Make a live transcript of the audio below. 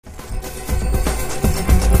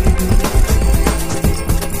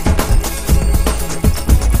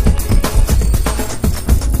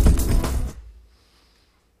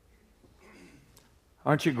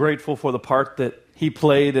Aren't you grateful for the part that he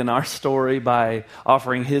played in our story by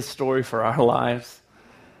offering his story for our lives?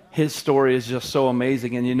 His story is just so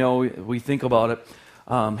amazing. And you know, we think about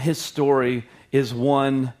it. His story is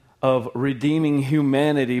one of redeeming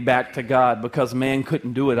humanity back to God, because man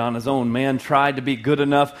couldn't do it on his own. Man tried to be good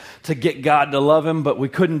enough to get God to love him, but we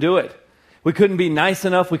couldn't do it. We couldn't be nice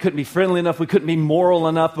enough. We couldn't be friendly enough. We couldn't be moral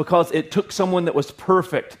enough, because it took someone that was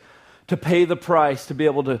perfect to pay the price to be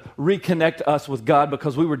able to reconnect us with God,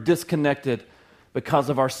 because we were disconnected because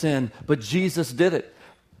of our sin. But Jesus did it.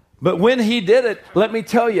 But when he did it, let me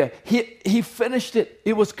tell you, he finished it.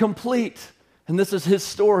 It was complete. And this is his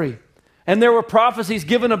story. And there were prophecies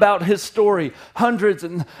given about his story, hundreds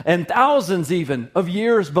and thousands even of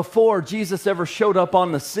years before Jesus ever showed up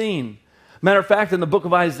on the scene. Matter of fact, in the book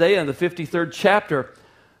of Isaiah, in the 53rd chapter,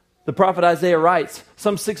 the prophet Isaiah writes,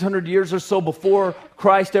 some 600 years or so before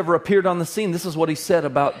Christ ever appeared on the scene, this is what he said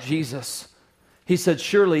about Jesus. He said,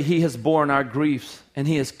 "Surely he has borne our griefs, and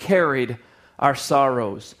he has carried our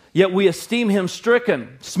sorrows. Yet we esteem him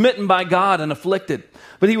stricken, smitten by God, and afflicted.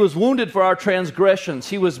 But he was wounded for our transgressions.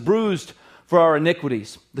 He was bruised for our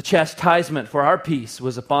iniquities. The chastisement for our peace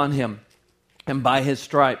was upon him, and by his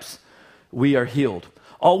stripes we are healed.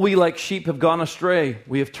 All we like sheep have gone astray.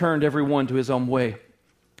 We have turned every one to his own way.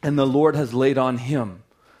 And the Lord has laid on him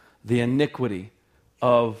the iniquity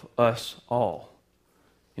of us all."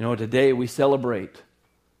 You know, today we celebrate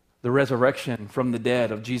the resurrection from the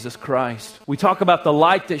dead of Jesus Christ. We talk about the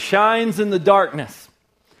light that shines in the darkness.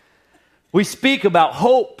 We speak about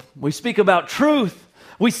hope. We speak about truth.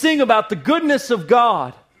 We sing about the goodness of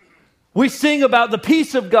God. We sing about the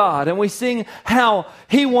peace of God. And we sing how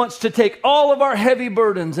he wants to take all of our heavy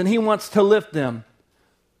burdens and he wants to lift them.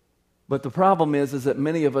 But the problem is that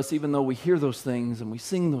many of us, even though we hear those things and we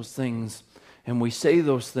sing those things and we say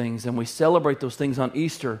those things and we celebrate those things on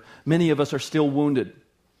Easter, many of us are still wounded.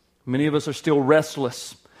 Many of us are still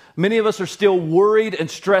restless. Many of us are still worried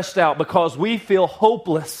and stressed out because we feel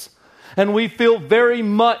hopeless and we feel very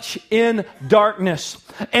much in darkness.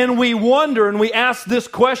 And we wonder and we ask this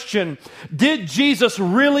question, did Jesus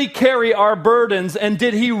really carry our burdens, and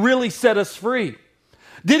did he really set us free?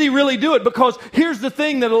 Did he really do it? Because here's the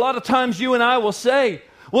thing that a lot of times you and I will say,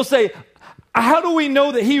 how do we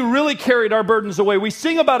know that he really carried our burdens away? We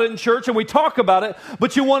sing about it in church and we talk about it,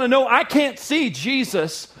 but you want to know, I can't see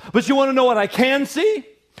Jesus, but you want to know what I can see?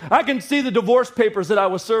 I can see the divorce papers that I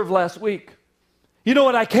was served last week. You know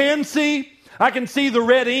what I can see? I can see the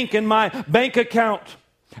red ink in my bank account,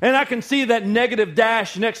 and I can see that negative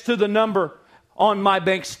dash next to the number on my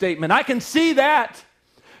bank statement. I can see that.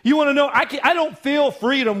 You want to know, I don't feel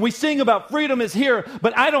freedom. We sing about freedom is here,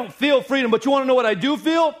 but I don't feel freedom. But you want to know what I do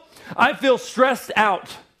feel? I feel stressed out,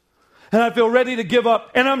 and I feel ready to give up,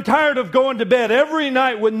 and I'm tired of going to bed every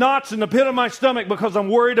night with knots in the pit of my stomach because I'm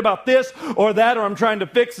worried about this or that, or I'm trying to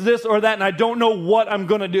fix this or that, and I don't know what I'm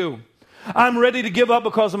going to do. I'm ready to give up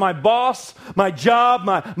because of my boss, my job,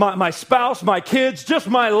 my spouse, my kids, just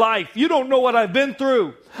my life. You don't know what I've been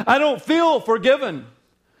through. I don't feel forgiven.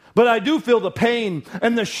 But I do feel the pain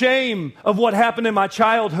and the shame of what happened in my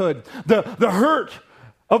childhood, the hurt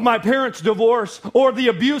of my parents' divorce, or the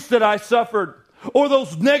abuse that I suffered, or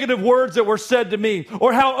those negative words that were said to me,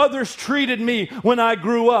 or how others treated me when I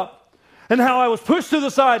grew up, and how I was pushed to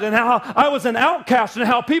the side, and how I was an outcast, and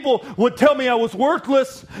how people would tell me I was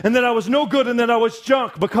worthless, and that I was no good, and that I was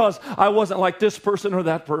junk because I wasn't like this person or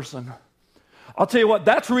that person. I'll tell you what,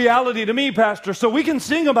 that's reality to me, Pastor. So we can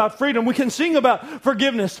sing about freedom. We can sing about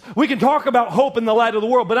forgiveness. We can talk about hope in the light of the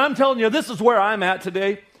world. But I'm telling you, this is where I'm at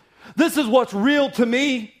today. This is what's real to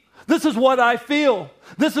me. This is what I feel.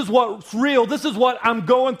 This is what's real. This is what I'm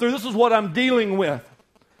going through. This is what I'm dealing with.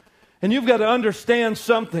 And you've got to understand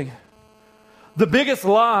something. The biggest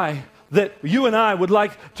lie that you and I would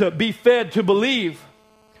like to be fed to believe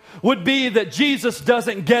would be that Jesus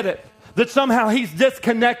doesn't get it. That somehow he's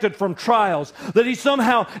disconnected from trials. That he's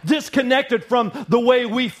somehow disconnected from the way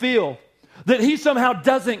we feel. That he somehow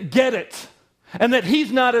doesn't get it. And that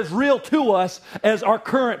he's not as real to us as our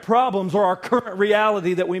current problems or our current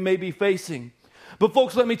reality that we may be facing. But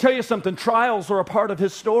folks, let me tell you something. Trials are a part of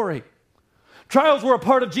his story. Trials were a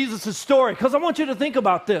part of Jesus' story. Because I want you to think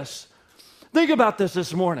about this. Think about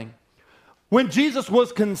this morning. When Jesus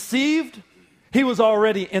was conceived, he was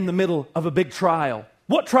already in the middle of a big trial.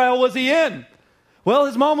 What trial was he in? Well,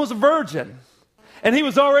 his mom was a virgin. And he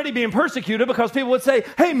was already being persecuted because people would say,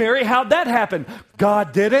 "Hey, Mary, how'd that happen?"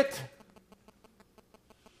 God did it.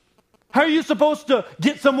 How are you supposed to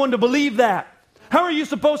get someone to believe that? How are you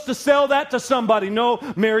supposed to sell that to somebody? "No,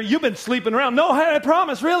 Mary, you've been sleeping around." "No, I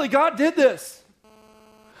promise, really, God did this."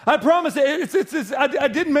 I promise I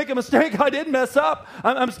didn't make a mistake. I didn't mess up.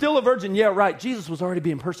 I'm still a virgin. Yeah, right. Jesus was already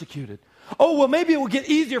being persecuted. Oh, well, maybe it will get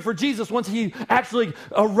easier for Jesus once he actually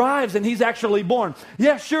arrives and he's actually born.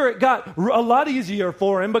 Yeah, sure, it got a lot easier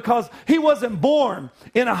for him because he wasn't born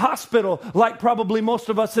in a hospital like probably most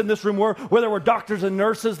of us in this room were, where there were doctors and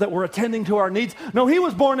nurses that were attending to our needs. No, he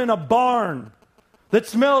was born in a barn that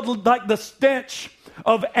smelled like the stench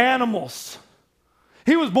of animals.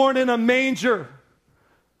 He was born in a manger.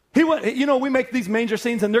 We make these manger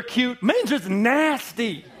scenes and they're cute. Manger's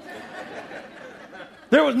nasty.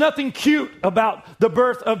 There was nothing cute about the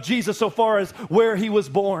birth of Jesus so far as where he was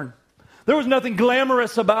born. There was nothing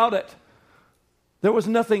glamorous about it. There was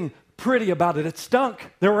nothing pretty about it. It stunk.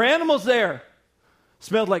 There were animals there.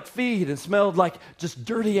 Smelled like feed and smelled like just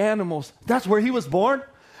dirty animals. That's where he was born.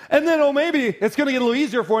 And then, maybe it's going to get a little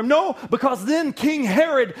easier for him. No, because then King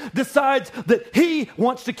Herod decides that he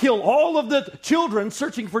wants to kill all of the children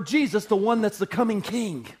searching for Jesus, the one that's the coming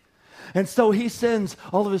king. And so he sends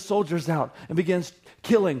all of his soldiers out and begins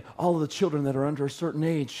killing all of the children that are under a certain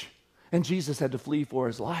age. And Jesus had to flee for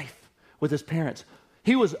his life with his parents.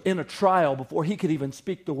 He was in a trial before he could even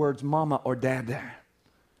speak the words mama or dada.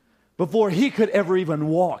 Before he could ever even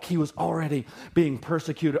walk, he was already being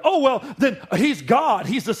persecuted. Oh, well, then he's God.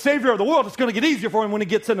 He's the Savior of the world. It's going to get easier for him when he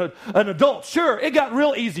gets an adult. Sure, it got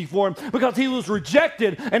real easy for him because he was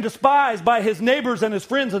rejected and despised by his neighbors and his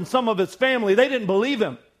friends and some of his family. They didn't believe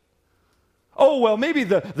him. Oh, well, maybe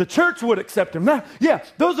the church would accept him. Yeah,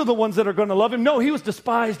 those are the ones that are going to love him. No, he was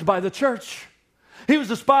despised by the church. He was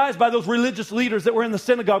despised by those religious leaders that were in the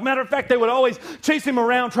synagogue. Matter of fact, they would always chase him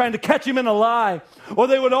around trying to catch him in a lie. Or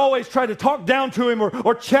they would always try to talk down to him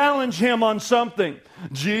or challenge him on something.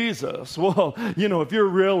 Jesus, well, if you're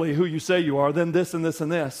really who you say you are, then this and this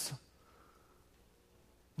and this.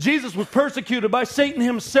 Jesus was persecuted by Satan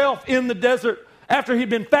himself in the desert after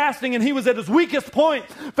he'd been fasting and he was at his weakest point,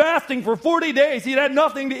 fasting for 40 days. He'd had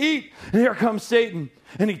nothing to eat. And here comes Satan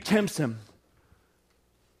and he tempts him.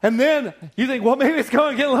 And then you think, well, maybe it's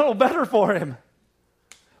going to get a little better for him.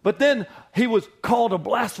 But then he was called a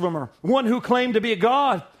blasphemer, one who claimed to be a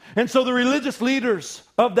god. And so the religious leaders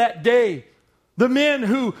of that day, the men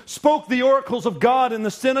who spoke the oracles of God in the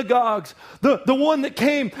synagogues, the one that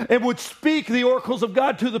came and would speak the oracles of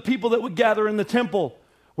God to the people that would gather in the temple,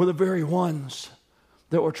 were the very ones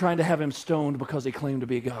that were trying to have him stoned because he claimed to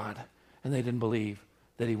be a god. And they didn't believe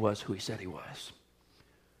that he was who he said he was.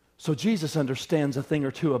 So Jesus understands a thing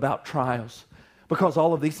or two about trials because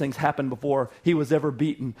all of these things happened before he was ever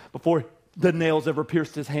beaten, before the nails ever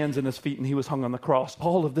pierced his hands and his feet and he was hung on the cross.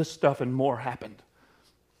 All of this stuff and more happened.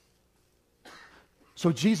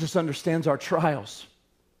 So Jesus understands our trials.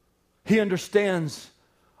 He understands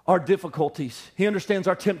our difficulties. He understands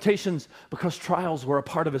our temptations because trials were a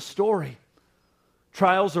part of his story.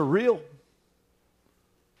 Trials are real.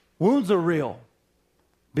 Wounds are real.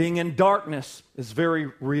 Being in darkness is very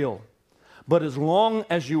real. But as long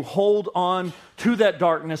as you hold on to that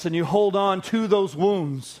darkness and you hold on to those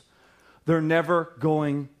wounds, they're never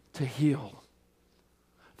going to heal.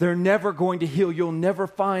 They're never going to heal. You'll never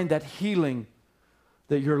find that healing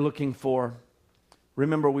that you're looking for.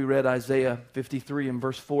 Remember, we read Isaiah 53 and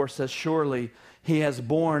verse 4 says, surely he has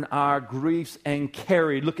borne our griefs and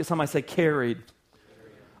carried. Look at somebody say carried.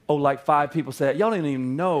 Oh, like 5 people said, y'all didn't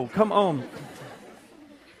even know. Come on.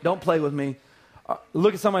 Don't play with me.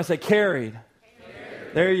 Look at somebody and say, carried.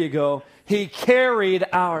 There you go. He carried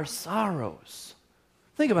our sorrows.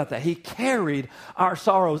 Think about that. He carried our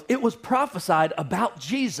sorrows. It was prophesied about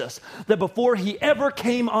Jesus that before he ever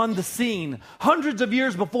came on the scene, hundreds of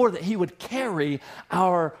years before, that he would carry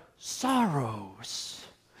our sorrows.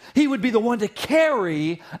 He would be the one to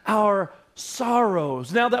carry our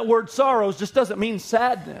sorrows. Now, that word sorrows just doesn't mean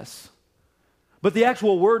sadness. But the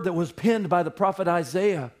actual word that was penned by the prophet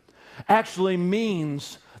Isaiah actually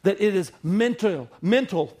means that it is mental,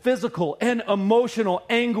 physical, and emotional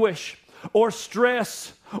anguish or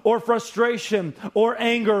stress or frustration or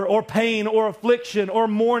anger or pain or affliction or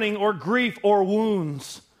mourning or grief or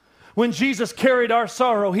wounds. When Jesus carried our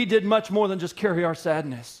sorrow, he did much more than just carry our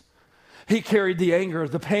sadness. He carried the anger,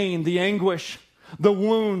 the pain, the anguish, the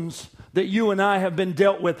wounds that you and I have been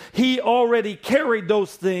dealt with. He already carried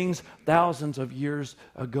those things thousands of years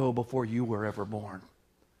ago before you were ever born.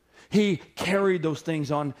 He carried those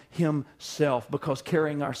things on himself because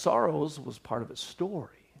carrying our sorrows was part of his story.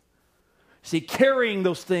 See, carrying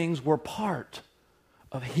those things were part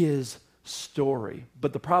of his story.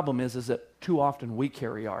 But the problem is that too often we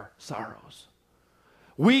carry our sorrows.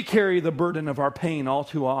 We carry the burden of our pain all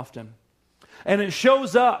too often. And it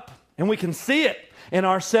shows up And we can see it in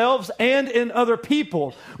ourselves and in other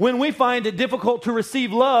people when we find it difficult to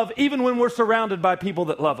receive love, even when we're surrounded by people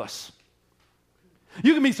that love us.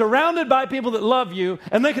 You can be surrounded by people that love you,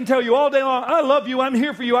 and they can tell you all day long, I love you, I'm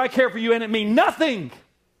here for you, I care for you, and it means nothing.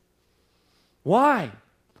 Why?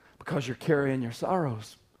 Because you're carrying your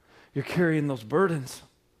sorrows. You're carrying those burdens.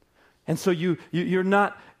 And so you're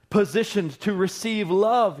not positioned to receive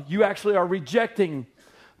love. You actually are rejecting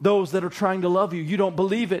those that are trying to love you. You don't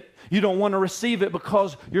believe it. You don't want to receive it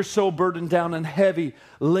because you're so burdened down and heavy,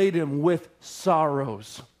 laden with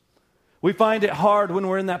sorrows. We find it hard when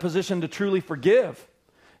we're in that position to truly forgive.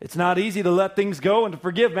 It's not easy to let things go and to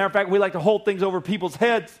forgive. Matter of fact, we like to hold things over people's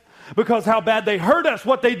heads because how bad they hurt us,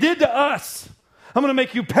 what they did to us. I'm going to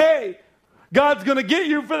make you pay. God's going to get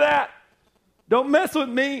you for that. Don't mess with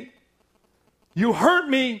me. You hurt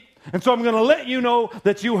me, and so I'm going to let you know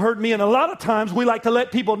that you hurt me. And a lot of times we like to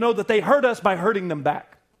let people know that they hurt us by hurting them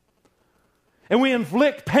back. And we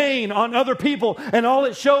inflict pain on other people, and all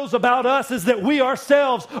it shows about us is that we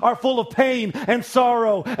ourselves are full of pain and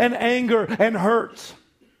sorrow and anger and hurt.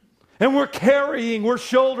 And we're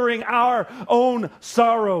shouldering our own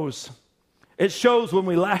sorrows. It shows when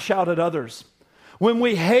we lash out at others, when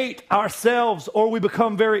we hate ourselves, or we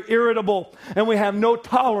become very irritable and we have no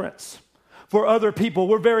tolerance for other people.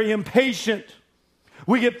 We're very impatient.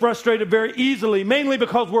 We get frustrated very easily, mainly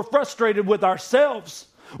because we're frustrated with ourselves.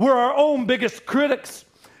 We're our own biggest critics.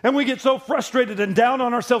 And we get so frustrated and down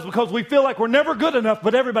on ourselves because we feel like we're never good enough,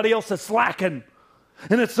 but everybody else is slacking.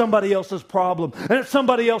 And it's somebody else's problem. And it's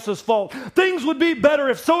somebody else's fault. Things would be better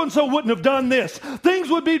if so-and-so wouldn't have done this. Things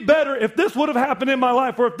would be better if this would have happened in my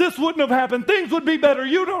life, or if this wouldn't have happened. Things would be better.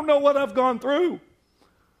 You don't know what I've gone through.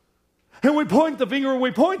 And we point the finger and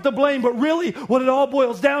we point the blame, but really what it all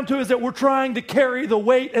boils down to is that we're trying to carry the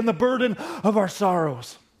weight and the burden of our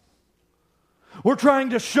sorrows. We're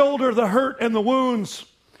trying to shoulder the hurt and the wounds.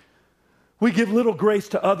 We give little grace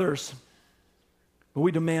to others, but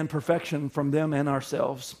we demand perfection from them and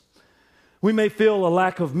ourselves. We may feel a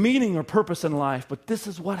lack of meaning or purpose in life, but this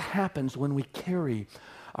is what happens when we carry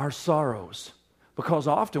our sorrows, because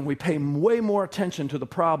often we pay way more attention to the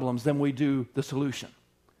problems than we do the solution.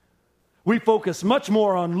 We focus much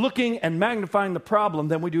more on looking and magnifying the problem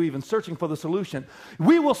than we do even searching for the solution.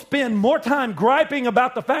 We will spend more time griping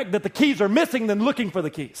about the fact that the keys are missing than looking for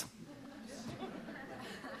the keys.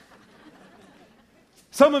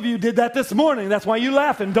 Some of you did that this morning. That's why you're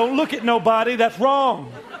laughing. Don't look at nobody. That's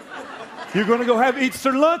wrong. You're going to go have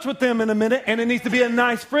Easter lunch with them in a minute, and it needs to be a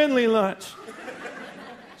nice, friendly lunch.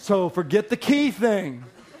 So forget the key thing.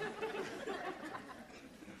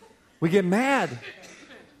 We get mad.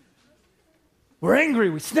 We're angry,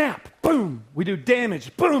 we snap, boom, we do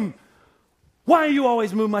damage, boom. Why do you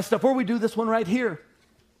always move my stuff? Or we do this one right here.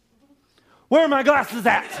 Where are my glasses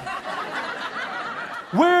at?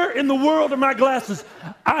 Where in the world are my glasses?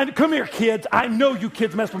 Come here, kids. I know you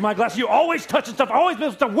kids mess with my glasses. You always touching stuff, always mess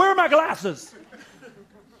with stuff. Where are my glasses?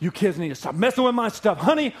 You kids need to stop messing with my stuff.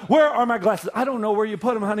 Honey, where are my glasses? I don't know where you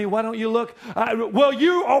put them, honey. Why don't you look? Well,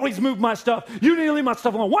 you always move my stuff. You need to leave my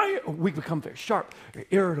stuff alone. Why? We become very sharp, very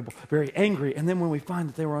irritable, very angry. And then when we find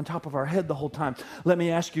that they were on top of our head the whole time, let me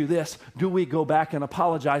ask you this. Do we go back and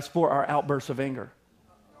apologize for our outbursts of anger?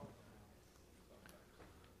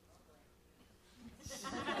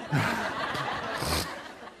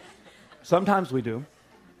 Sometimes we do,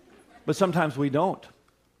 but sometimes we don't.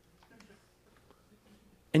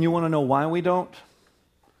 And you want to know why we don't?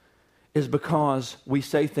 Is because we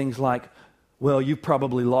say things like, well, you've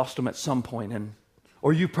probably lost them at some point,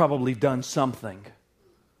 or you've probably done something.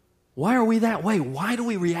 Why are we that way? Why do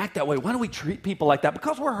we react that way? Why do we treat people like that?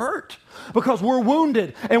 Because we're hurt. Because we're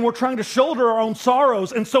wounded, and we're trying to shoulder our own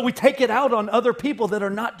sorrows, and so we take it out on other people that are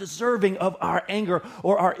not deserving of our anger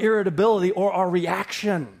or our irritability or our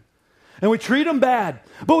reaction. And we treat them bad,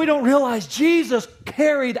 but we don't realize Jesus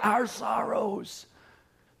carried our sorrows.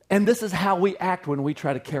 And this is how we act when we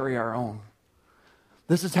try to carry our own.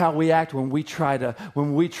 This is how we act when we try to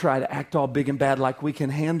act all big and bad like we can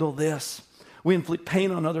handle this. We inflict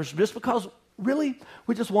pain on others just because, really,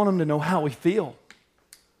 we just want them to know how we feel.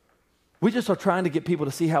 We just are trying to get people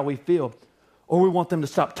to see how we feel. Or we want them to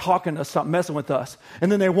stop talking to us, stop messing with us. And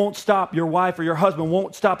then they won't stop. Your wife or your husband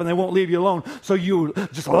won't stop, and they won't leave you alone. So you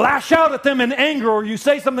just lash out at them in anger, or you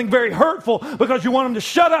say something very hurtful because you want them to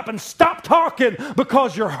shut up and stop talking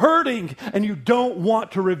because you're hurting and you don't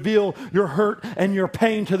want to reveal your hurt and your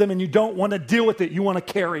pain to them, and you don't want to deal with it. You want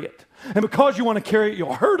to carry it. And because you want to carry it,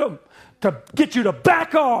 you'll hurt them to get you to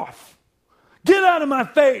back off. Get out of my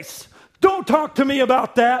face. Don't talk to me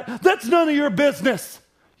about that. That's none of your business.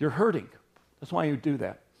 You're hurting. That's why you do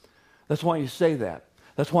that. That's why you say that.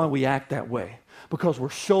 That's why we act that way. Because we're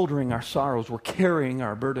shouldering our sorrows, we're carrying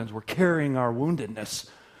our burdens, we're carrying our woundedness.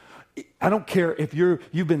 I don't care if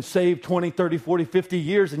you've been saved 20, 30, 40, 50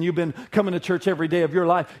 years and you've been coming to church every day of your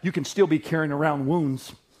life, you can still be carrying around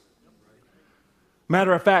wounds.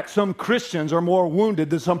 Matter of fact, some Christians are more wounded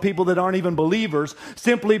than some people that aren't even believers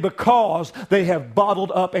simply because they have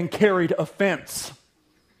bottled up and carried offense.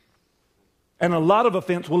 And a lot of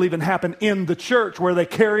offense will even happen in the church where they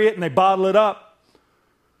carry it and they bottle it up.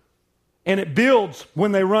 And it builds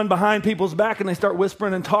when they run behind people's back and they start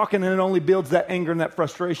whispering and talking, and it only builds that anger and that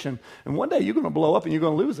frustration. And one day you're going to blow up and you're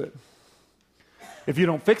going to lose it. If you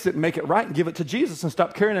don't fix it and make it right and give it to Jesus and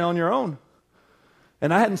stop carrying it on your own.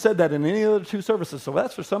 And I hadn't said that in any other two services, so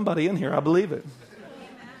that's for somebody in here. I believe it.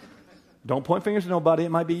 Don't point fingers at nobody. It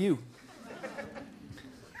might be you.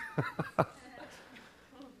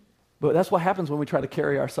 But that's what happens when we try to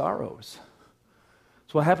carry our sorrows.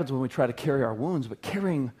 That's what happens when we try to carry our wounds. But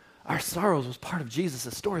carrying our sorrows was part of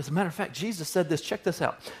Jesus' story. As a matter of fact, Jesus said this. Check this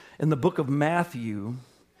out. In the book of Matthew,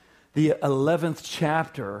 the 11th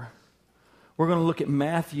chapter, we're going to look at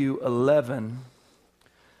Matthew 11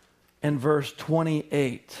 and verse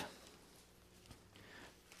 28.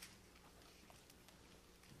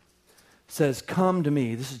 Says, come to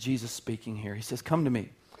me. This is Jesus speaking here. He says, come to me,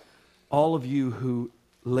 all of you who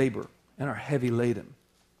labor and are heavy laden.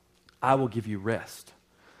 I will give you rest.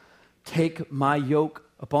 Take my yoke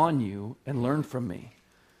upon you and learn from me.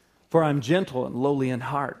 For I'm gentle and lowly in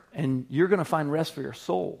heart, and you're going to find rest for your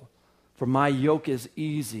soul. For my yoke is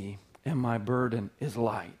easy and my burden is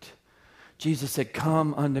light. Jesus said,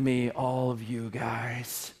 come unto me, all of you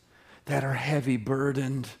guys that are heavy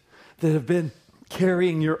burdened, that have been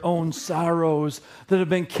carrying your own sorrows, that have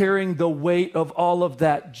been carrying the weight of all of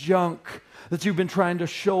that junk that you've been trying to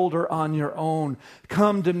shoulder on your own.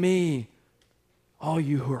 Come to me, all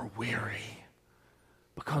you who are weary,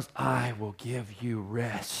 because I will give you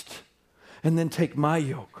rest. And then take my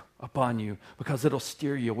yoke upon you, because it'll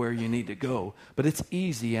steer you where you need to go. But it's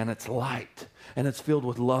easy and it's light, and it's filled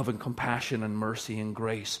with love and compassion and mercy and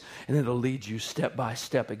grace. And it'll lead you step by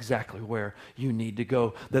step exactly where you need to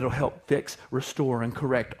go. That'll help fix, restore, and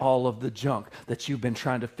correct all of the junk that you've been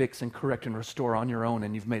trying to fix and correct and restore on your own,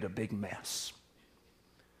 and you've made a big mess.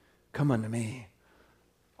 Come unto me,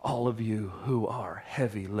 all of you who are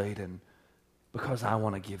heavy laden, because I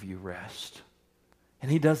want to give you rest.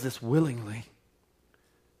 And he does this willingly.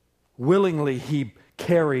 Willingly, he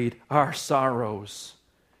carried our sorrows.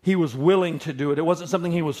 He was willing to do it. It wasn't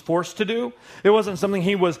something he was forced to do. It wasn't something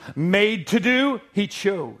he was made to do. He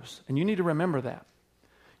chose. And you need to remember that.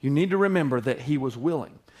 You need to remember that he was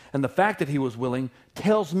willing. And the fact that he was willing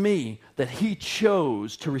tells me that he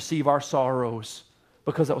chose to receive our sorrows,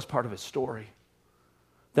 because that was part of his story.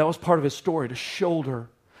 That was part of his story, to shoulder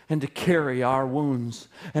and to carry our wounds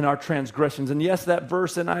and our transgressions. And yes, that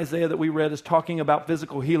verse in Isaiah that we read is talking about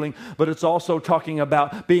physical healing, but it's also talking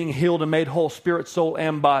about being healed and made whole, spirit, soul,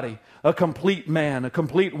 and body. A complete man, a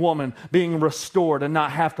complete woman being restored and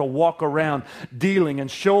not have to walk around dealing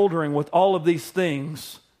and shouldering with all of these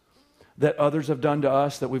things that others have done to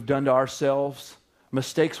us, that we've done to ourselves,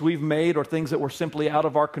 mistakes we've made, or things that were simply out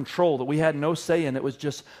of our control, that we had no say in. It was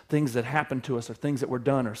just things that happened to us or things that were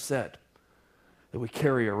done or said, that we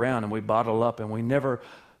carry around and we bottle up, and we never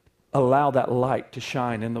allow that light to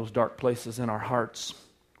shine in those dark places in our hearts.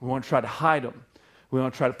 We want to try to hide them. We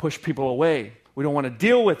want to try to push people away. We don't want to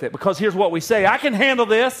deal with it, because here's what we say: I can handle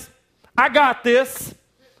this. I got this.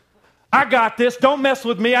 I got this. Don't mess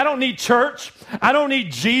with me. I don't need church. I don't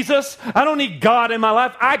need Jesus. I don't need God in my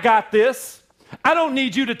life. I got this. I don't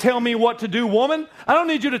need you to tell me what to do, woman. I don't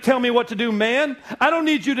need you to tell me what to do, man. I don't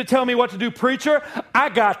need you to tell me what to do, preacher. I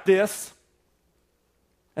got this.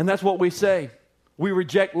 And that's what we say. We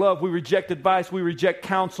reject love. We reject advice. We reject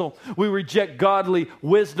counsel. We reject godly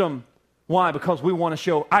wisdom. Why? Because we want to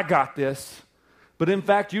show, I got this. But in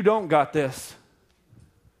fact, you don't got this.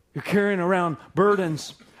 You're carrying around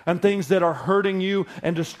burdens and things that are hurting you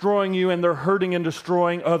and destroying you, and they're hurting and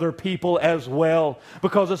destroying other people as well.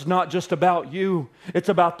 Because it's not just about you. It's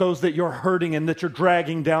about those that you're hurting and that you're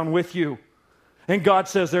dragging down with you. And God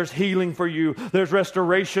says there's healing for you. There's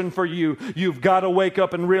restoration for you. You've got to wake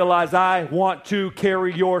up and realize, I want to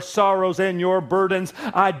carry your sorrows and your burdens.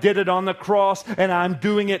 I did it on the cross, and I'm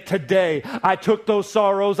doing it today. I took those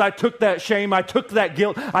sorrows. I took that shame. I took that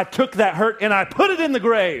guilt. I took that hurt, and I put it in the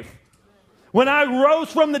grave. When I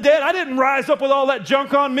rose from the dead, I didn't rise up with all that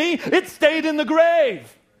junk on me. It stayed in the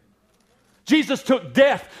grave. Jesus took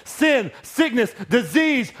death, sin, sickness,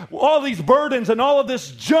 disease, all these burdens and all of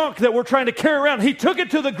this junk that we're trying to carry around. He took it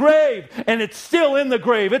to the grave, and it's still in the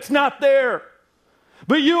grave. It's not there.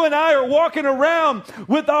 But you and I are walking around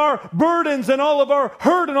with our burdens and all of our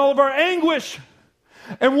hurt and all of our anguish.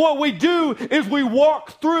 And what we do is we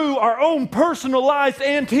walk through our own personalized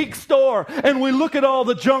antique store and we look at all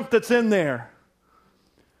the junk that's in there.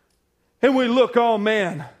 And we look, oh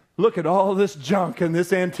man, look at all this junk in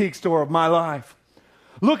this antique store of my life.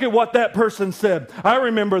 Look at what that person said. I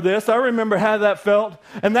remember this. I remember how that felt.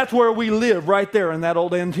 And that's where we live, right there in that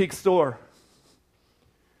old antique store.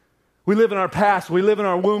 We live in our past. We live in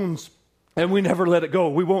our wounds. And we never let it go.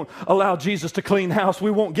 We won't allow Jesus to clean house. We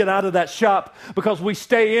won't get out of that shop because we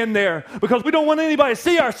stay in there. Because we don't want anybody to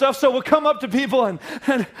see ourselves. So we'll come up to people and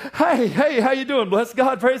hey, how you doing? Bless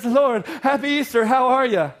God, praise the Lord. Happy Easter, how are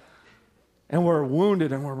you? And we're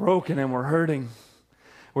wounded and we're broken and we're hurting.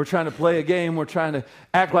 We're trying to play a game. We're trying to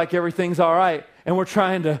act like everything's all right. And we're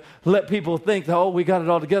trying to let people think that, oh, we got it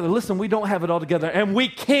all together. Listen, we don't have it all together. And we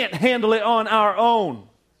can't handle it on our own.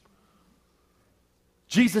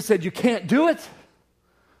 Jesus said, you can't do it.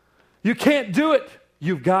 You can't do it.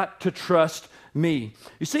 You've got to trust me.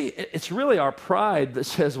 You see, it's really our pride that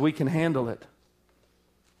says we can handle it.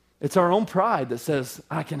 It's our own pride that says,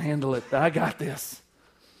 I can handle it. I got this.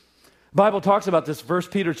 The Bible talks about this, 1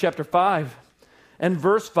 Peter chapter 5 and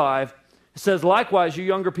verse 5. It says, likewise, you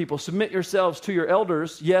younger people, submit yourselves to your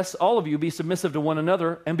elders. Yes, all of you be submissive to one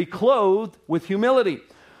another and be clothed with humility.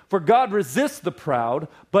 For God resists the proud,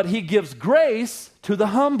 but he gives grace to the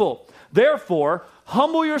humble. Therefore,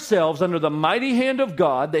 humble yourselves under the mighty hand of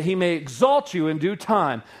God, that he may exalt you in due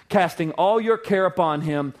time, casting all your care upon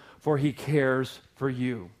him, for he cares for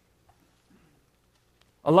you.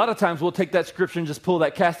 A lot of times we'll take that scripture and just pull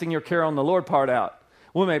that casting your care on the Lord part out.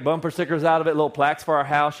 We'll make bumper stickers out of it, little plaques for our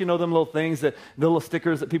house. You know them little things, the little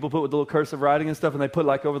stickers that people put with the little cursive writing and stuff, and they put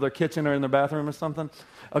like over their kitchen or in their bathroom or something?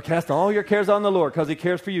 Oh, cast all your cares on the Lord because he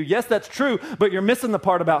cares for you. Yes, that's true, but you're missing the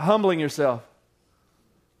part about humbling yourself.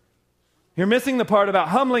 You're missing the part about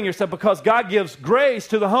humbling yourself because God gives grace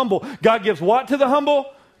to the humble. God gives what to the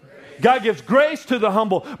humble? Grace. God gives grace to the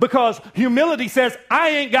humble because humility says, I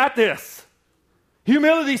ain't got this.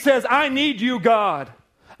 Humility says, I need you, God.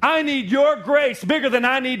 I need your grace bigger than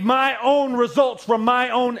I need my own results from my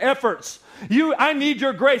own efforts. I need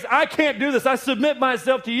your grace. I can't do this. I submit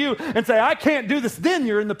myself to you and say, I can't do this. Then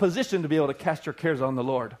you're in the position to be able to cast your cares on the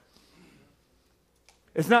Lord.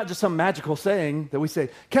 It's not just some magical saying that we say,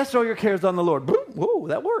 cast all your cares on the Lord. Boom, whoa,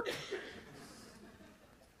 that worked.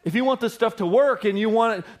 If you want this stuff to work and you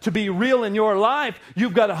want it to be real in your life,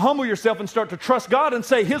 you've got to humble yourself and start to trust God and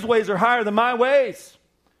say, his ways are higher than my ways.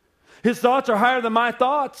 His thoughts are higher than my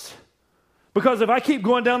thoughts. Because if I keep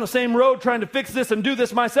going down the same road trying to fix this and do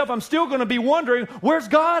this myself, I'm still going to be wondering, where's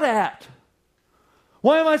God at?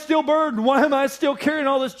 Why am I still burdened? Why am I still carrying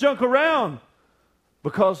all this junk around?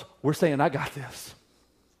 Because we're saying, I got this.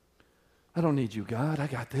 I don't need you, God. I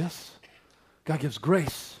got this. God gives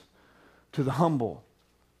grace to the humble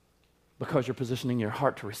because you're positioning your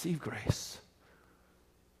heart to receive grace.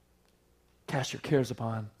 Cast your cares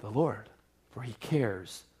upon the Lord, for he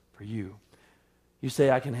cares for you. You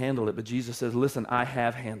say, I can handle it, but Jesus says, listen, I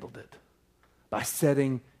have handled it by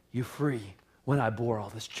setting you free when I bore all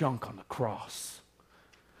this junk on the cross.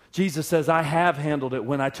 Jesus says, I have handled it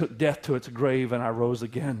when I took death to its grave and I rose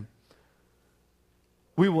again.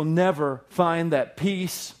 We will never find that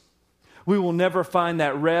peace. We will never find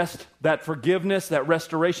that rest, that forgiveness, that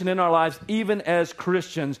restoration in our lives, even as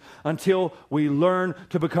Christians, until we learn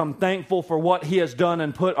to become thankful for what he has done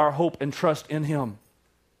and put our hope and trust in him.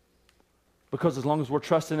 Because as long as we're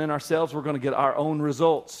trusting in ourselves, we're going to get our own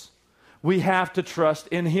results. We have to trust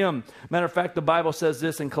in him. Matter of fact, the Bible says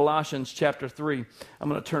this in Colossians chapter 3. I'm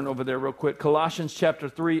going to turn over there real quick. Colossians chapter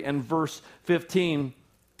 3 and verse 15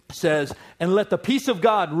 says, and let the peace of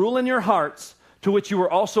God rule in your hearts, to which you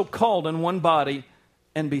were also called in one body,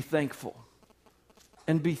 and be thankful.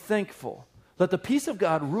 And be thankful. Let the peace of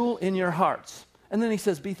God rule in your hearts. And then he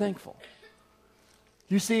says, be thankful.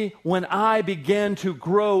 You see, when I began to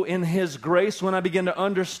grow in his grace, when I began to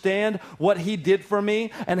understand what he did for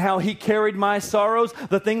me and how he carried my sorrows,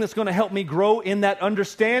 the thing that's going to help me grow in that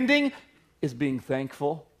understanding is being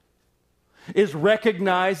thankful. Is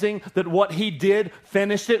recognizing that what he did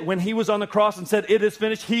finished it. When he was on the cross and said, it is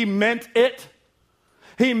finished, he meant it.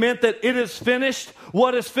 He meant that it is finished.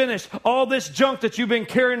 What is finished? All this junk that you've been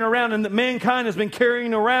carrying around and that mankind has been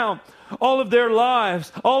carrying around, all of their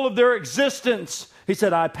lives, all of their existence. He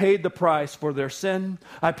said, I paid the price for their sin.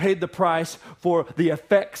 I paid the price for the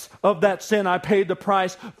effects of that sin. I paid the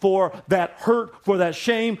price for that hurt, for that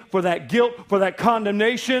shame, for that guilt, for that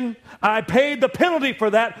condemnation. I paid the penalty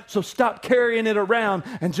for that. So stop carrying it around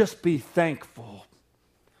and just be thankful.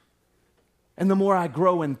 And the more I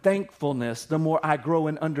grow in thankfulness, the more I grow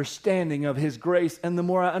in understanding of His grace, and the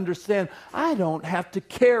more I understand I don't have to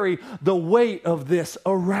carry the weight of this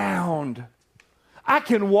around. I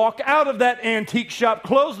can walk out of that antique shop,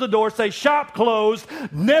 close the door, say, shop closed,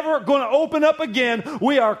 never going to open up again.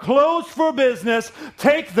 We are closed for business.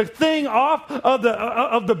 Take the thing off of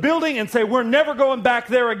the building and say, we're never going back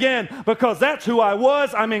there again, because that's who I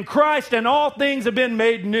was. I'm in Christ, and all things have been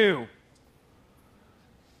made new.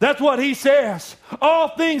 That's what he says. All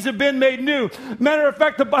things have been made new. Matter of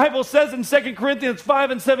fact, the Bible says in 2 Corinthians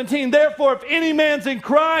 5:17, therefore, if any man's in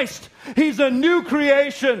Christ, he's a new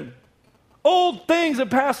creation. Old things have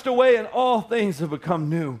passed away and all things have become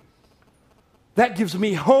new. That gives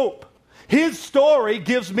me hope. His story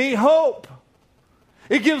gives me hope.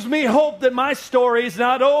 It gives me hope that my story is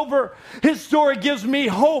not over. His story gives me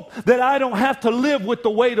hope that I don't have to live with the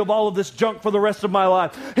weight of all of this junk for the rest of my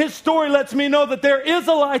life. His story lets me know that there is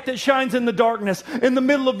a light that shines in the darkness, in the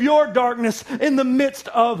middle of your darkness, in the midst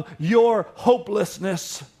of your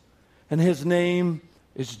hopelessness. And His name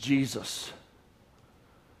is Jesus.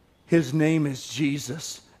 His name is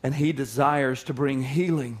Jesus, and He desires to bring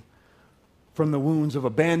healing from the wounds of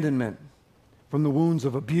abandonment, from the wounds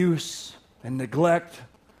of abuse and neglect,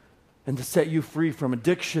 and to set you free from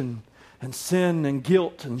addiction and sin and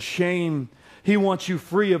guilt and shame. He wants you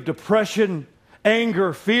free of depression,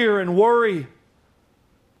 anger, fear, and worry.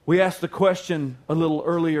 We asked the question a little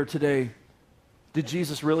earlier today, did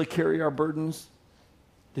Jesus really carry our burdens?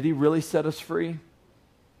 Did He really set us free?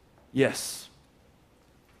 Yes,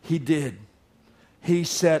 He did. He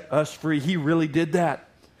set us free. He really did that.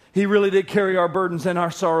 He really did carry our burdens and our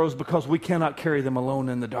sorrows, because we cannot carry them alone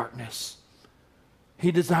in the darkness.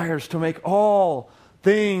 He desires to make all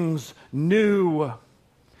things new.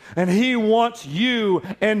 And He wants you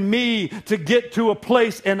and me to get to a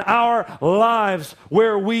place in our lives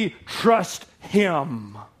where we trust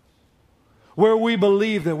Him. Where we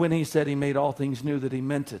believe that when He said He made all things new, that He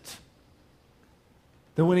meant it.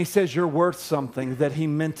 That when He says you're worth something, that He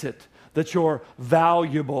meant it. That you're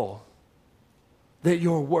valuable. That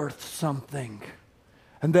you're worth something.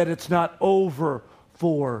 And that it's not over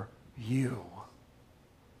for you.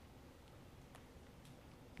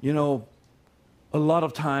 You know, a lot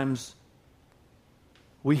of times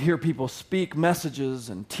we hear people speak messages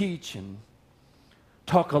and teach and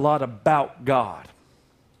talk a lot about God.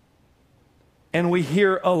 And we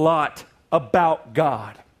hear a lot about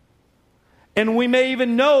God. And we may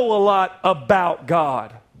even know a lot about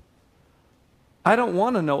God. I don't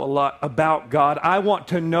want to know a lot about God. I want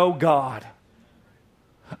to know God.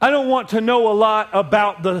 I don't want to know a lot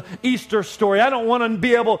about the Easter story. I don't want to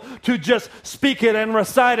be able to just speak it and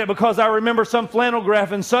recite it because I remember some flannel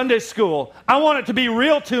graph in Sunday school. I want it to be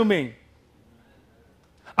real to me.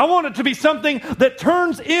 I want it to be something that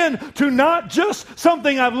turns into not just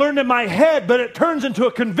something I've learned in my head, but it turns into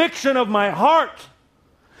a conviction of my heart.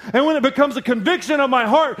 And when it becomes a conviction of my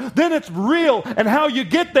heart, then it's real. And how you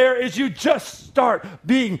get there is you just start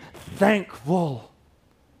being thankful.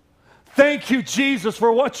 Thank you, Jesus,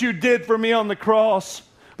 for what you did for me on the cross,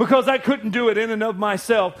 because I couldn't do it in and of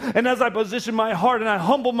myself. And as I position my heart and I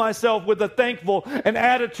humble myself with a thankful an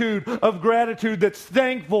attitude of gratitude that's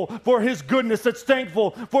thankful for His goodness, that's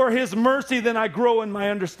thankful for His mercy, then I grow in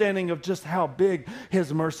my understanding of just how big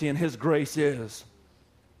His mercy and His grace is.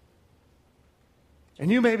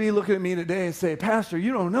 And you may be looking at me today and say, Pastor,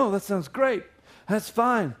 you don't know, that sounds great. That's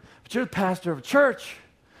fine. But you're the pastor of a church.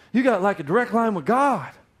 You got like a direct line with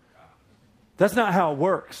God. That's not how it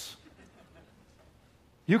works.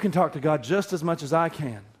 You can talk to God just as much as I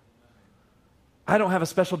can. I don't have a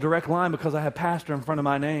special direct line because I have pastor in front of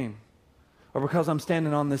my name or because I'm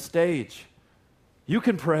standing on this stage. You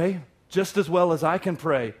can pray just as well as I can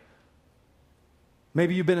pray.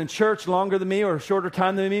 Maybe you've been in church longer than me or a shorter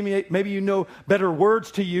time than me. Maybe you know better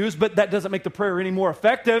words to use, but that doesn't make the prayer any more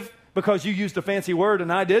effective because you used a fancy word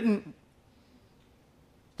and I didn't.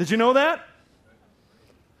 Did you know that?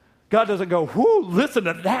 God doesn't go, whoo, listen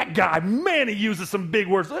to that guy. Man, he uses some big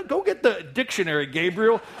words. Go get the dictionary,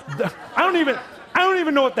 Gabriel. I don't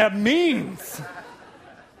even know what that means.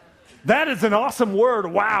 That is an awesome word.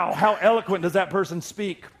 Wow, how eloquent does that person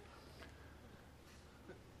speak?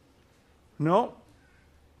 No.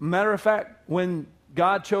 Matter of fact, when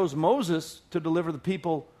God chose Moses to deliver the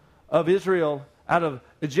people of Israel out of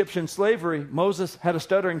Egyptian slavery, Moses had a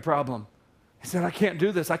stuttering problem. He said, I can't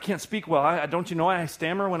do this. I can't speak well. Don't you know I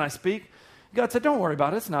stammer when I speak? God said, don't worry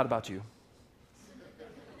about it. It's not about you.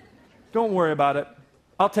 Don't worry about it.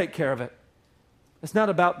 I'll take care of it. It's not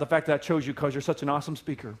about the fact that I chose you because you're such an awesome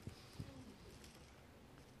speaker.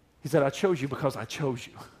 He said, I chose you because I chose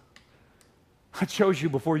you. I chose you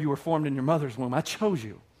before you were formed in your mother's womb. I chose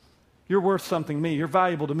you. You're worth something to me. You're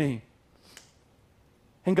valuable to me.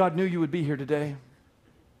 And God knew you would be here today.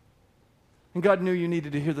 And God knew you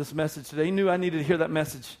needed to hear this message today. He knew I needed to hear that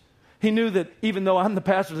message. He knew that even though I'm the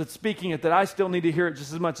pastor that's speaking it, that I still need to hear it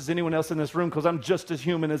just as much as anyone else in this room, because I'm just as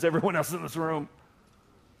human as everyone else in this room.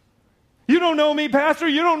 You don't know me, Pastor.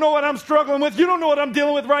 You don't know what I'm struggling with. You don't know what I'm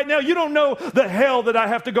dealing with right now. You don't know the hell that I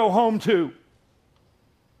have to go home to.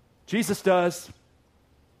 Jesus does.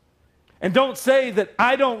 And don't say that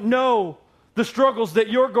I don't know the struggles that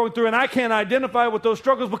you're going through and I can't identify with those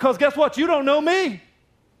struggles, because guess what? You don't know me.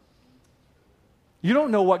 You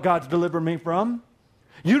don't know what God's delivered me from.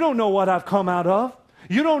 You don't know what I've come out of.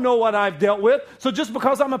 You don't know what I've dealt with. So just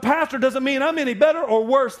because I'm a pastor doesn't mean I'm any better or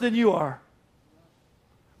worse than you are.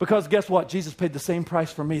 Because guess what? Jesus paid the same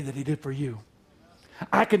price for me that he did for you.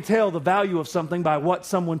 I can tell the value of something by what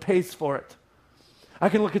someone pays for it. I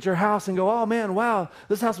can look at your house and go, oh man, wow,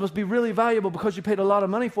 this house must be really valuable because you paid a lot of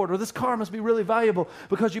money for it. Or this car must be really valuable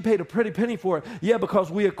because you paid a pretty penny for it. Yeah,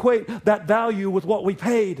 because we equate that value with what we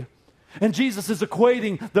paid. And Jesus is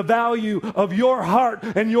equating the value of your heart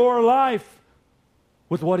and your life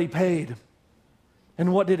with what he paid.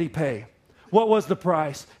 And what did he pay? What was the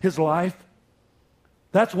price? His life.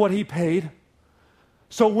 That's what he paid.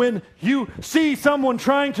 So when you see someone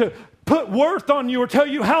trying to put worth on you or tell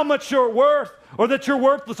you how much you're worth, or that you're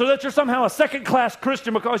worthless, or that you're somehow a second-class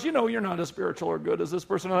Christian because you know you're not as spiritual or good as this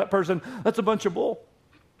person or that person, that's a bunch of bull.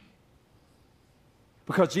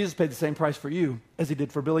 Because Jesus paid the same price for you as he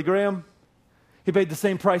did for Billy Graham. He paid the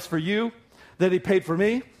same price for you that he paid for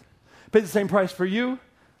me. He paid the same price for you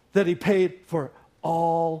that he paid for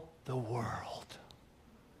all the world.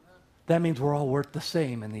 That means we're all worth the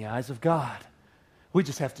same in the eyes of God. We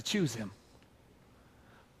just have to choose him.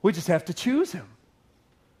 We just have to choose him.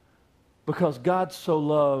 Because God so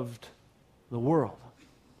loved the world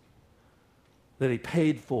that he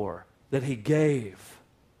paid for, that he gave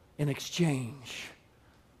in exchange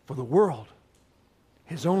for the world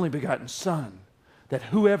his only begotten Son, that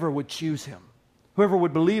whoever would choose him, whoever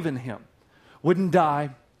would believe in him, wouldn't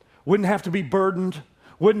die, wouldn't have to be burdened,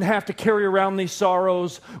 wouldn't have to carry around these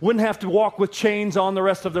sorrows, wouldn't have to walk with chains on the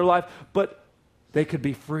rest of their life, but they could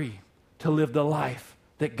be free to live the life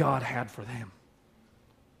that God had for them.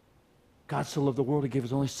 God so loved the world, he gave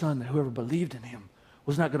his only Son, that whoever believed in him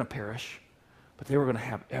was not going to perish, but they were going to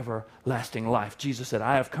have everlasting life. Jesus said,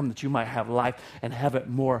 I have come that you might have life and have it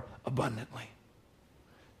more abundantly.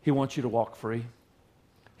 He wants you to walk free.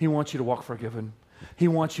 He wants you to walk forgiven. He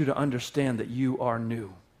wants you to understand that you are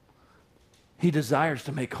new. He desires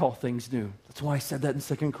to make all things new. That's why I said that in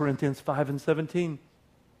 2 Corinthians 5:17.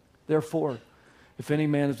 Therefore, if any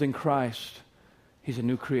man is in Christ, he's a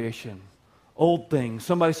new creation. Old things,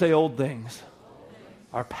 somebody say old things,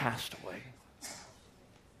 are passed away.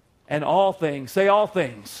 And all things, say all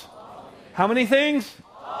things. How many things?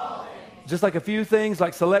 All things. Just like a few things,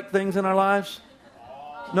 like select things in our lives?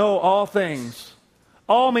 No, all things.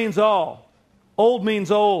 All means all. Old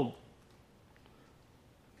means old.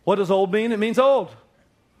 What does old mean? It means old.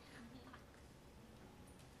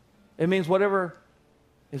 It means whatever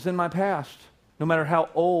is in my past. No matter how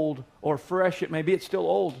old or fresh it may be, it's still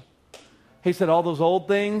old. He said all those old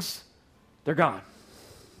things, they're gone.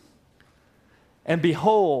 And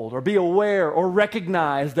behold, or be aware, or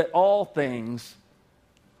recognize that all things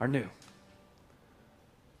are new.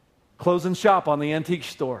 Closing shop on the antique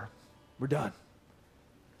store. We're done.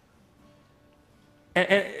 And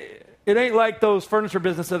it ain't like those furniture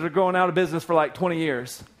businesses that are going out of business for like 20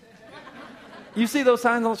 years. You see those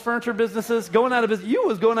signs on those furniture businesses going out of business? You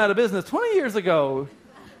was going out of business 20 years ago.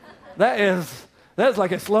 That is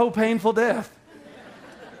like a slow, painful death.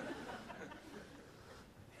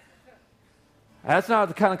 That's not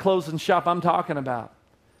the kind of closing shop I'm talking about.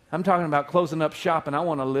 I'm talking about closing up shop, and I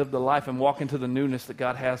want to live the life and walk into the newness that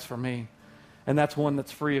God has for me. And that's one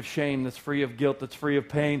that's free of shame, that's free of guilt, that's free of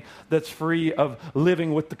pain, that's free of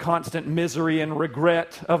living with the constant misery and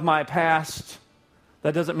regret of my past.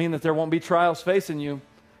 That doesn't mean that there won't be trials facing you.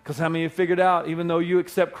 Because how many of you figured out, even though you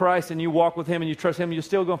accept Christ and you walk with him and you trust him, you're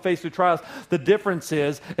still going to face through trials. The difference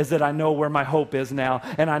is that I know where my hope is now.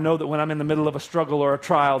 And I know that when I'm in the middle of a struggle or a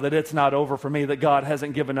trial, that it's not over for me, that God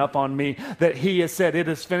hasn't given up on me, that he has said, it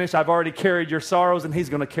is finished. I've already carried your sorrows and he's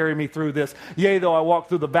going to carry me through this. Yea, though I walk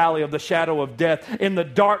through the valley of the shadow of death, in the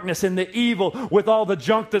darkness, in the evil, with all the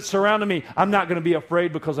junk that's surrounding me, I'm not going to be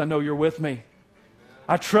afraid because I know you're with me.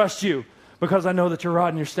 I trust you. Because I know that your rod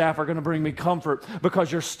and your staff are going to bring me comfort,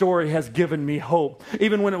 because your story has given me hope.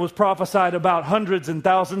 Even when it was prophesied about hundreds and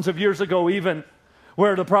thousands of years ago, even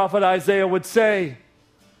where the prophet Isaiah would say,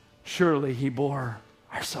 surely he bore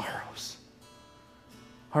our sorrows.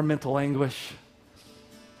 our mental anguish,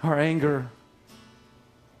 our anger,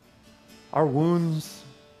 our wounds,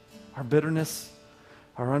 our bitterness,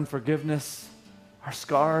 our unforgiveness, our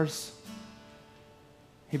scars.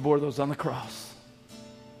 He bore those on the cross.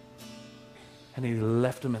 And he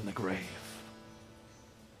left them in the grave.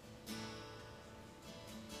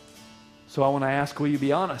 So I want to ask, will you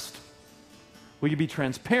be honest? Will you be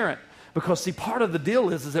transparent? Because see, part of the deal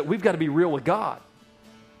is that we've got to be real with God.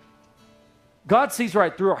 God sees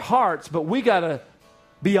right through our hearts, but we got to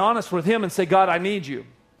be honest with him and say, God, I need you.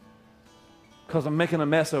 Because I'm making a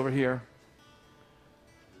mess over here.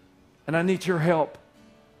 And I need your help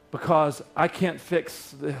because I can't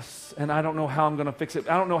fix this. And I don't know how I'm going to fix it.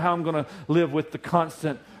 I don't know how I'm going to live with the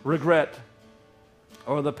constant regret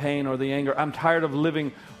or the pain or the anger. I'm tired of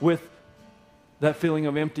living with that feeling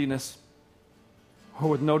of emptiness or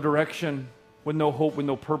with no direction, with no hope, with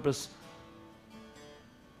no purpose.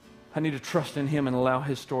 I need to trust in him and allow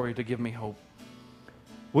his story to give me hope.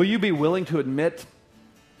 Will you be willing to admit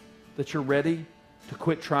that you're ready to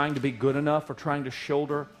quit trying to be good enough or trying to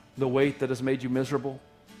shoulder the weight that has made you miserable?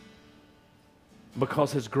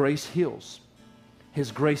 Because his grace heals.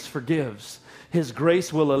 His grace forgives. His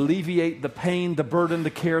grace will alleviate the pain, the burden, the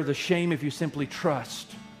care, the shame if you simply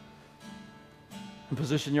trust. And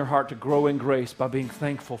position your heart to grow in grace by being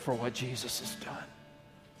thankful for what Jesus has done.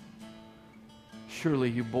 Surely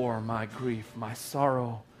you bore my grief, my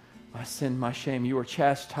sorrow, my sin, my shame. You were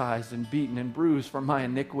chastised and beaten and bruised for my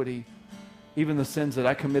iniquity. Even the sins that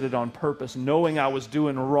I committed on purpose, knowing I was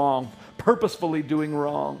doing wrong, purposefully doing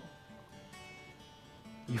wrong.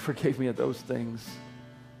 You forgave me of those things.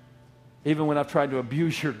 Even when I've tried to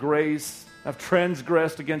abuse your grace, I've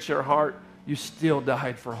transgressed against your heart, you still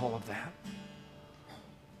died for all of that.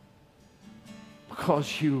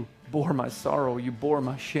 Because you bore my sorrow, you bore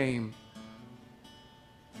my shame.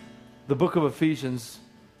 The book of Ephesians,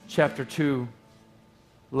 chapter 2,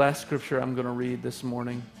 last scripture I'm going to read this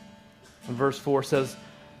morning. And verse 4 says,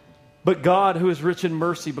 "But God, who is rich in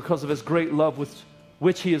mercy, because of his great love with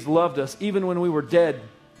which he has loved us, even when we were dead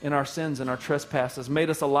in our sins and our trespasses, made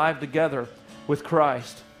us alive together with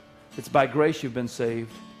Christ." It's by grace you've been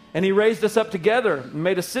saved. "And he raised us up together and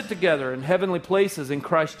made us sit together in heavenly places in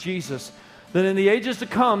Christ Jesus, that in the ages to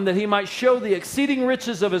come that he might show the exceeding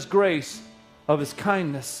riches of his grace, of his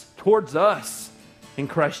kindness towards us in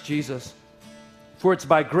Christ Jesus. For it's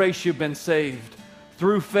by grace you've been saved,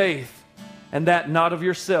 through faith, and that not of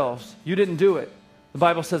yourselves." You didn't do it. The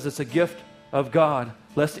Bible says it's a gift of God,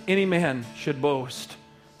 lest any man should boast.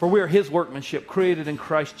 "For we are his workmanship, created in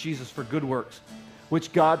Christ Jesus for good works,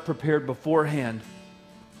 which God prepared beforehand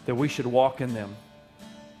that we should walk in them."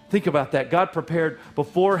 Think about that. God prepared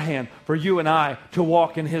beforehand for you and I to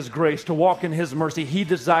walk in his grace, to walk in his mercy. He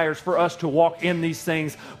desires for us to walk in these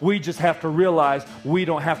things. We just have to realize we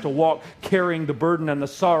don't have to walk carrying the burden and the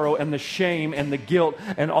sorrow and the shame and the guilt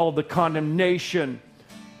and all the condemnation.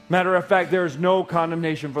 Matter of fact, there is no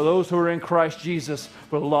condemnation for those who are in Christ Jesus,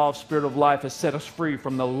 for the law of Spirit of life has set us free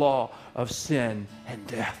from the law of sin and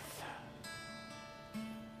death.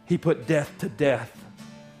 He put death to death.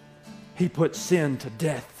 He put sin to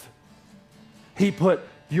death. He put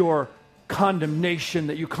your condemnation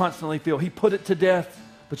that you constantly feel, he put it to death,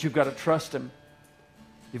 but you've got to trust him.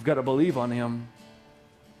 You've got to believe on him.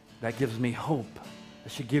 That gives me hope.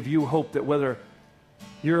 That should give you hope that whether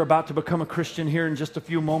you're about to become a Christian here in just a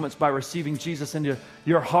few moments by receiving Jesus into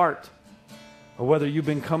your heart, or whether you've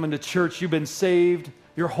been coming to church, you've been saved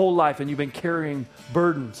your whole life and you've been carrying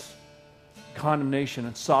burdens, condemnation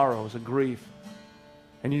and sorrows and grief,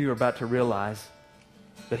 and you're about to realize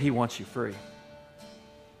that he wants you free.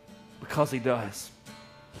 Because he does.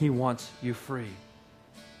 He wants you free.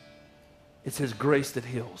 It's his grace that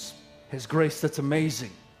heals. His grace that's amazing.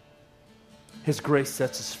 His grace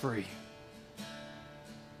sets us free.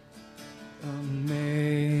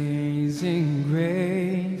 Amazing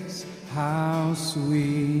grace, how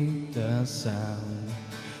sweet the sound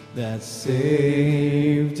that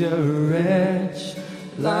saved a wretch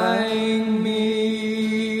like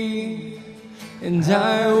me. And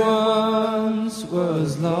I once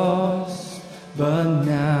was lost, but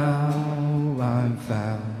now I'm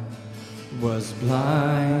found. Was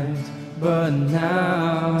blind, but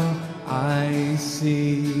now I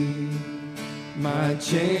see. My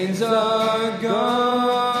chains are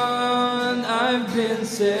gone, I've been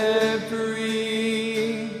set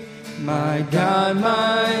free. My God,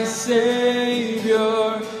 my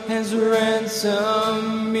Savior has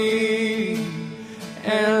ransomed me.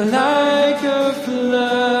 And like a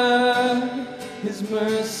flood, his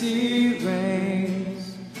mercy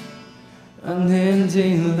reigns.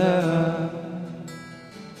 Unending love,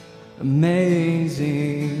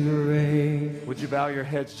 amazing Would you bow your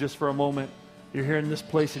heads just for a moment? You're here in this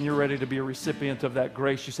place and you're ready to be a recipient of that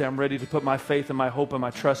grace. You say, I'm ready to put my faith and my hope and my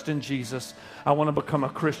trust in Jesus. I want to become a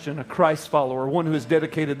Christian, a Christ follower, one who has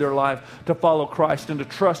dedicated their life to follow Christ and to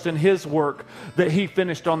trust in His work that He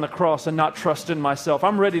finished on the cross and not trust in myself.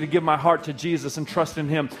 I'm ready to give my heart to Jesus and trust in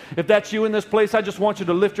Him. If that's you in this place, I just want you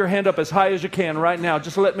to lift your hand up as high as you can right now.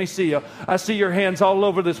 Just let me see you. I see your hands all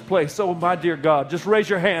over this place. Oh, my dear God, just raise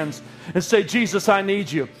your hands and say, Jesus, I need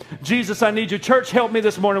you. Jesus, I need you. Church, help me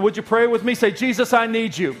this morning. Would you pray with me? Say, Jesus, I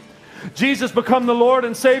need you. Jesus, become the Lord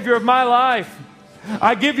and Savior of my life.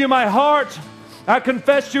 I give you my heart. I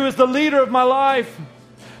confess you as the leader of my life.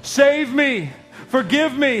 Save me.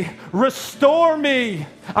 Forgive me. Restore me.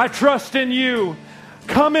 I trust in you.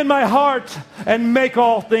 Come in my heart and make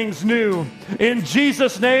all things new. In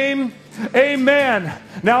Jesus' name, amen.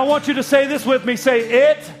 Now I want you to say this with me.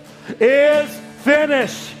 Say, it is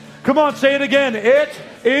finished. Come on, say it again. It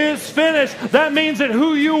is finished. That means that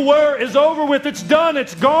who you were is over with. It's done.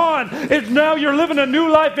 It's gone. It's now you're living a new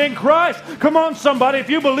life in Christ. Come on, somebody. If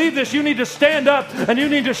you believe this, you need to stand up and you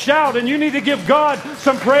need to shout and you need to give God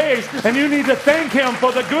some praise and you need to thank Him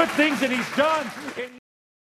for the good things that He's done.